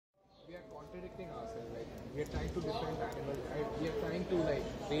protecting ourselves. Like we are trying to defend animals. We are trying to like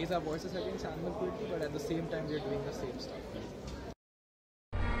raise our voices against animal cruelty, but at the same time we are doing the same stuff.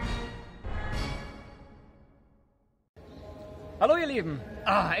 Hallo ihr Lieben!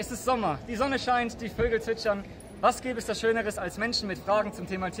 Es ist Sommer, die Sonne scheint, die Vögel zwitschern. Was gäbe es da Schöneres, als Menschen mit Fragen zum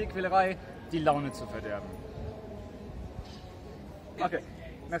Thema Tierquälerei die Laune zu verderben? Okay,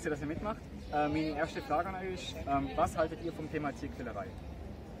 merci, dass ihr mitmacht. Meine erste Frage an euch, was haltet ihr vom Thema Tierquälerei?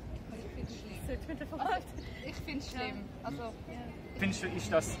 Ich finde es schlimm. Also, Findest du,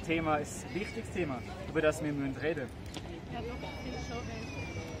 ist das Thema ein wichtiges Thema, über das wir reden müssen? Ja doch, ich finde schon.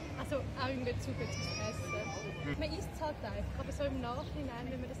 Also auch in Bezug auf das Essen. Man isst es halt einfach, aber so im Nachhinein,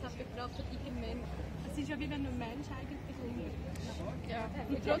 wenn man das auch betrachtet, irgendwann, es ist ja wie wenn ein Mensch eigentlich hungrig ist. Ja.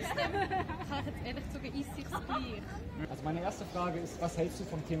 Und trotzdem kann ich jetzt ehrlich sagen, isst sich gleich. Also meine erste Frage ist, was hältst du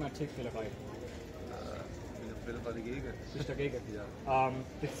vom Thema Tierquälerei? Ich bin auf jeden Fall dagegen. Bist du dagegen? Ja.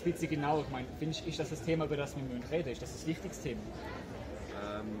 Das ist ein bisschen genau, ich meine, ist das Thema, über das wir reden? Ist das wichtigste Thema?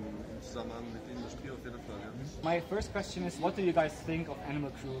 Im Zusammenhang mit der Industrie auf jeden Fall, ja. My first question is, what do you guys think of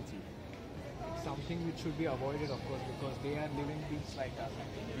animal cruelty? Something which should be avoided, of course, because they are living beings like us.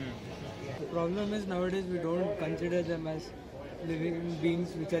 The problem is nowadays we don't consider them as living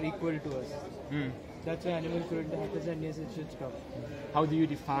beings which are equal to us. That's why animal cruelty happens, and yes, it should stop. How do you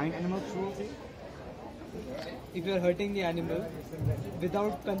define animal cruelty? If you are hurting the animal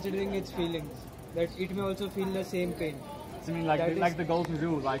without considering its feelings, that it may also feel the same pain. So I mean, like the golden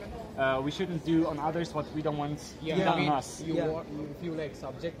rule, like we shouldn't do on others what we don't want done I mean, on us. if you like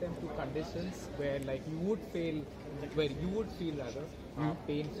subject them to conditions where like you would feel rather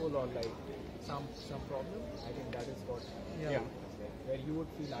painful or like some problem, I think that is what where you would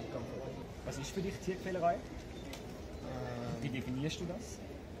feel uncomfortable. Was ist für dich Tierquälerei? Wie definierst du das?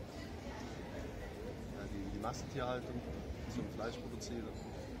 Ja, die Massentierhaltung, zum Fleisch produzieren.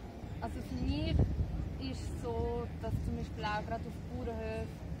 also für mich ist es so, dass zum Beispiel auch gerade auf Bauernhöfen,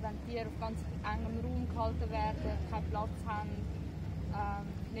 wenn Tiere auf ganz engem Raum gehalten werden, keinen Platz haben,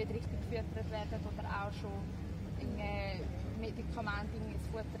 nicht richtig gefüttert werden oder auch schon Medikamente ins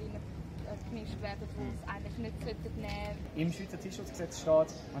Futter gemischt werden, die es eigentlich nicht nehmen sollten. Im Schweizer Tierschutzgesetz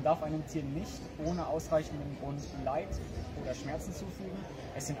steht, man darf einem Tier nicht ohne ausreichenden Grund Leid oder Schmerzen zufügen,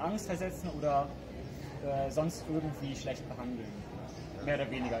 es in Angst versetzen oder sonst irgendwie schlecht behandeln. Mehr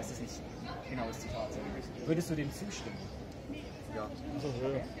oder weniger ist es nicht genau das Zitat. Würdest du dem zustimmen? Ja. Also,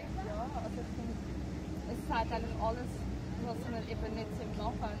 Ja, also ich finde, es sagt eigentlich alles, was man eben nicht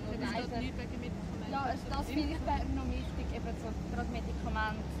machen soll. Es geht nicht wegen Medikamenten. Ja, das finde ich wäre noch wichtig, eben so gerade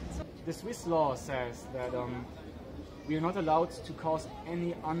Medikamente. The Swiss law says that we are not allowed to cause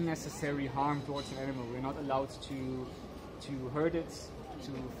any unnecessary harm towards an animal. We are not allowed to hurt it,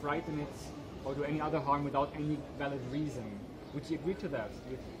 to frighten it, or do any other harm without any valid reason. Would you agree to that?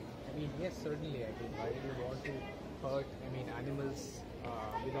 I mean, yes, certainly. I think why do you want to hurt? Animals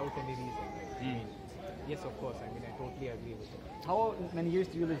without any reason. I mean, yes, of course. I mean, I totally agree with it. How many years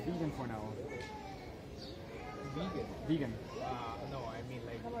do you live vegan for now? Vegan? Vegan. No, I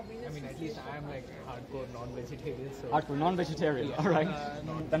mean, at least I am like hardcore non-vegetarian. So. Hardcore non-vegetarian. Yeah. Alright.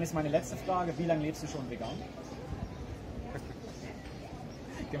 Dann ist meine letzte Frage: Wie lange lebst du schon vegan?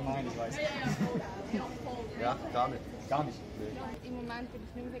 Gemein, ich weiß. Ja, gar nicht. Gar nicht. Im Moment bin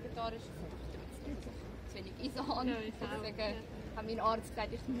ich nicht mehr vegetarisch, es gibt zu wenig Eisen. Ja, ich auch. Deswegen hat mein Arzt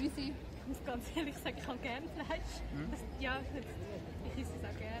gesagt, ich muss. Ich muss ganz ehrlich sagen, ich habe gerne Fleisch. Ja, ich esse es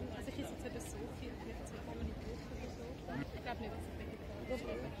auch gerne. Also ich esse jetzt nicht so viel, vielleicht 2 Mal in der Woche oder so. Ich glaube nicht, dass ich vegetarisch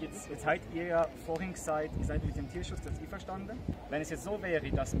bin. Jetzt habt ihr ja vorhin gesagt, ihr seid mit dem Tierschutz jetzt einverstanden. Wenn es jetzt so wäre,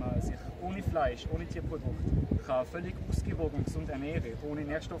 dass man sich ohne Fleisch, ohne Tierprodukt kann völlig ausgewogen gesund ernähren, ohne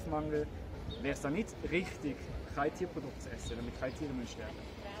Nährstoffmangel, wäre es dann nicht richtig, kein Tierprodukt zu essen, damit keine Tiere mehr sterben?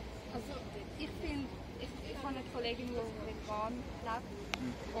 Also ich finde, ich habe eine Kollegin, die vegan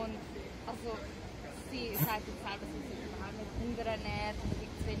lebt und also sie sagt jetzt selber, sie sich überhaupt nicht unterernährt und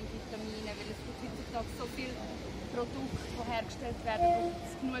kriegt zu wenig Vitamine, weil es gibt heutzutage so viele Produkte, die hergestellt werden,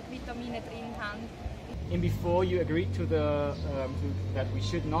 die genug Vitamine drin haben. And before you agreed to that we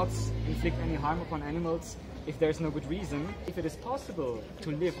should not inflict any harm upon animals if there's no good reason, if it is possible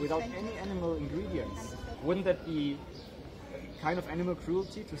to live without any animal ingredients, wouldn't that be kind of animal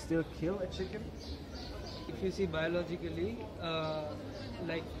cruelty to still kill a chicken? If you see biologically,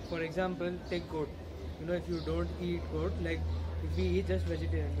 like for example, take goat. You know, if you don't eat goat, like if we eat just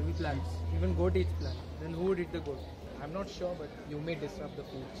vegetarian, maybe plants, even goat eats plants, then who would eat the goat? I'm not sure, but you may disrupt the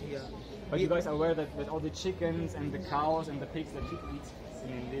food chain. Yeah. But you guys are aware that all the chickens and the cows and the pigs that you eat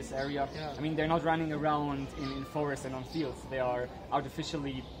in this area, I mean, they're not running around in forests and on fields. They are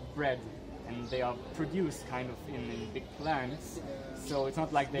artificially bred and they are produced kind of in big plants. So it's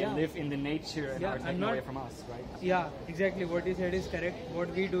not like they live in the nature and are taken away from us, right? Yeah, exactly. What you said is correct. What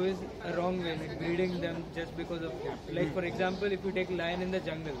we do is a wrong way, like breeding them just because of food. Like for example, if you take lion in the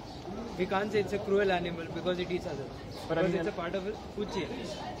jungle, we can't say it's a cruel animal because it eats others. But because I mean, it's a part of a food chain.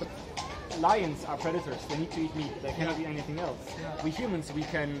 Lions are predators. They need to eat meat. They cannot eat anything else. We humans, we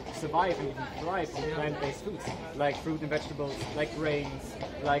can survive and even thrive on plant-based foods, like fruit and vegetables, like grains,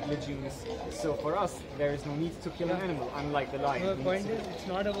 like legumes. So for us, there is no need to kill an animal, unlike the lion. The point is, it's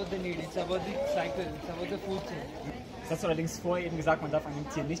not about the need, it's about the cycle, it's about the food chain. Das hast du allerdings vorher eben gesagt, man darf einem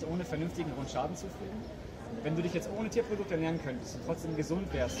Tier nicht ohne vernünftigen Grund Schaden zufügen. Wenn du dich jetzt ohne Tierprodukte ernähren könntest und trotzdem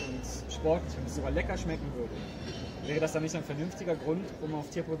gesund wärst und sportlich und es sogar lecker schmecken würde, wäre das dann nicht ein vernünftiger Grund, um auf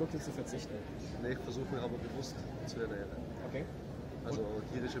Tierprodukte zu verzichten? Nee, ich versuche mich aber bewusst zu ernähren. Okay. Also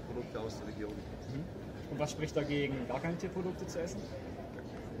tierische Produkte aus der Region. Und was spricht dagegen, gar keine Tierprodukte zu essen?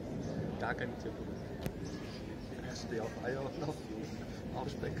 Gar keine Tierprodukte. Ich stehe auf Eier und auf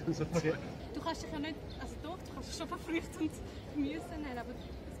Speck und so. Du kannst dich ja nicht, also doch, du kannst schon von Früchten und Gemüse nehmen, aber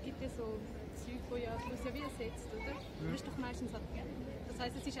es gibt ja so Zeug, wo ja, was ja wie ersetzt, oder? Das ist doch meistens halt, das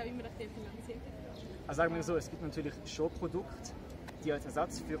heisst, es ist auch immer recht finanziell. Also sagen wir so, es gibt natürlich schon Produkte, die als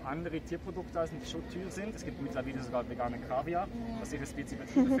Ersatz für andere Tierprodukte da sind, die schon teuer sind. Es gibt mittlerweile sogar veganen Kaviar, was ich ein bisschen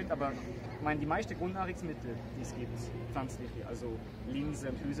übertrieben finde, aber ich meine, die meisten Grundnahrungsmittel, die es gibt, pflanzliche, also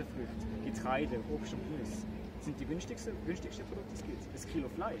Linsen, Hülsenfrüchte, Getreide, Obst und Gemüse, sind die günstigsten Produkte, die es gibt. Das Kilo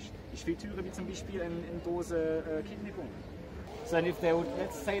Fleisch ist viel teurer wie zum Beispiel eine Dose Kidneybohnen. So and if there would,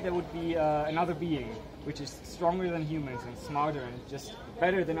 let's say there would be another being which is stronger than humans and smarter and just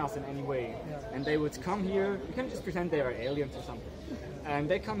better than us in any way, and they would come here, you can just pretend they are aliens or something, and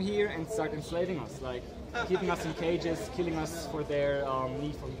they come here and start enslaving us, like keeping us in cages, killing us for their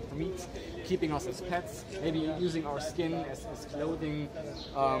need for meat, keeping us as pets, maybe using our skin as clothing.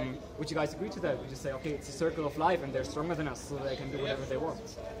 Would you guys agree to that? Would you say, okay, it's a circle of life and they're stronger than us, so they can do whatever they want?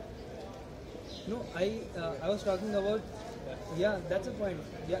 No, I was talking about, yeah, that's a point.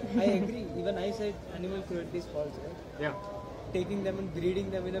 Yeah, I agree. Even I said animal cruelty is false, right? Yeah. Taking them and breeding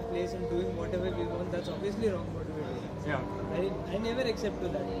them in a place and doing whatever we want, that's obviously wrong what we're doing. Yeah. I never accept to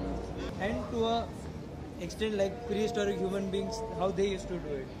that. And to a extent like prehistoric human beings, how they used to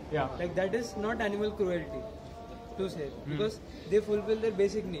do it. Yeah. Like that is not animal cruelty, to say, because they fulfill their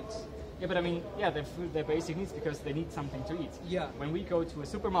basic needs. Yeah, but I mean, yeah, they fulfill their basic needs because they need something to eat. Yeah. When we go to a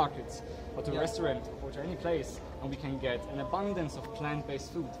supermarket or to a restaurant or to any place and we can get an abundance of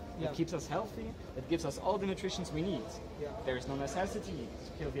plant-based food that keeps us healthy, that gives us all the nutrition we need, there is no necessity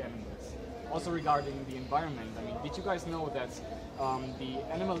to kill the animals. Also regarding the environment, I mean, did you guys know that the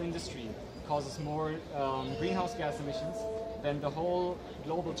animal industry causes more greenhouse gas emissions than the whole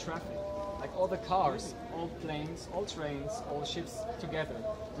global traffic? Like all the cars, all planes, all trains, all ships together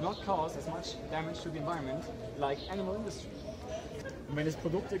do not cause as much damage to the environment like animal industry. Und wenn es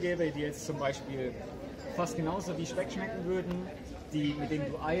Produkte gäbe, die jetzt zum Beispiel fast genauso wie Speck schmecken würden, mit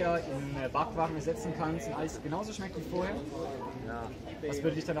denen du Eier in Backwaren ersetzen kannst und alles genauso schmeckt wie vorher, was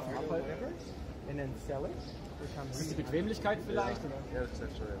würde dich dann davon abhalten? Ist es die Bequemlichkeit vielleicht? Ja, das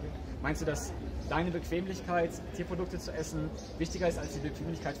ist schon, ja. Meinst du, dass deine Bequemlichkeit, Tierprodukte zu essen, wichtiger ist als die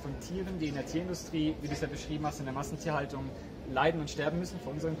Bequemlichkeit von Tieren, die in der Tierindustrie, wie du es ja beschrieben hast, in der Massentierhaltung leiden und sterben müssen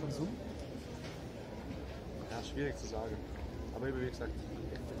für unseren Konsum? Ja, schwierig zu sagen. Aber wie gesagt,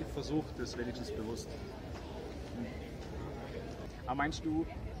 ich versuche das wenigstens bewusst. Aber meinst du,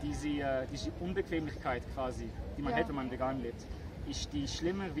 diese Unbequemlichkeit quasi, die man hätte, wenn man vegan lebt, ist die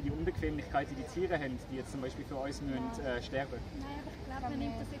schlimmer wie die Unbequemlichkeit, die die Tiere haben, die jetzt zum Beispiel für uns müssen, sterben? Nein, aber ich glaube, man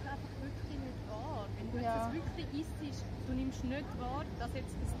nimmt das jetzt einfach wirklich nicht wahr. Wenn du das wirklich isst, du nimmst nicht wahr, dass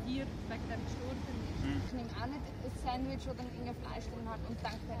jetzt das Tier wegen dem gestorben ist. Ich nehme auch nicht ein Sandwich oder ein Fleisch drin hat und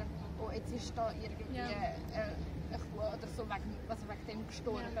denke mir, oh, jetzt ist da irgendwie eine Kuh oder so wegen dem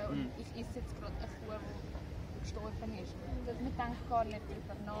gestorben und ich esse jetzt gerade eine Kuh, die gestorben ist. Man denkt gar nicht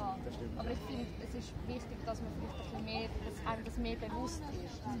darüber nach. Aber ich finde, es ist wichtig, dass man vielleicht ein bisschen mehr, dass einem das mehr bewusst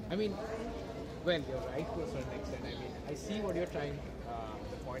ist. I mean, well, you're right to a certain extent. I mean, I see what you're trying,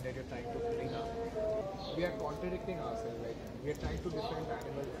 the point that you're trying to bring up. We are contradicting ourselves. Like, we are trying to defend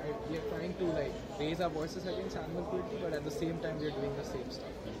animals. We are trying to like raise our voices against animal cruelty, but at the same time, we are doing the same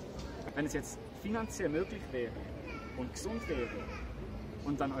stuff. Wenn es jetzt finanziell möglich wäre und gesund wäre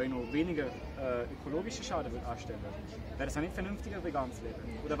und dann auch noch weniger ökologische Schaden würde anstellen, wäre das auch nicht vernünftiger, vegan zu leben?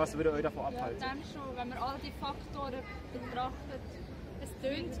 Oder was würde euch davon abhalten? Ja, dann schon, wenn man all die Faktoren betrachtet. Es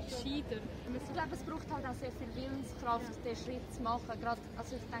tönt gescheiter. Ich glaube, es braucht halt auch sehr viel Willenskraft, den Schritt zu machen.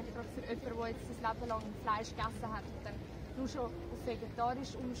 Also ich denke gerade für jemanden, der jetzt sein Leben lang Fleisch gegessen hat und dann nur schon auf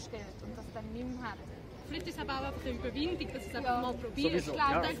vegetarisch umstellt und das dann nicht mehr hat. vielleicht ist es aber auch einfach eine Überwindung, dass es einfach mal probiert. Sowieso, Ich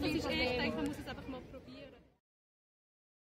ja. denke, das ist echt, man muss es einfach mal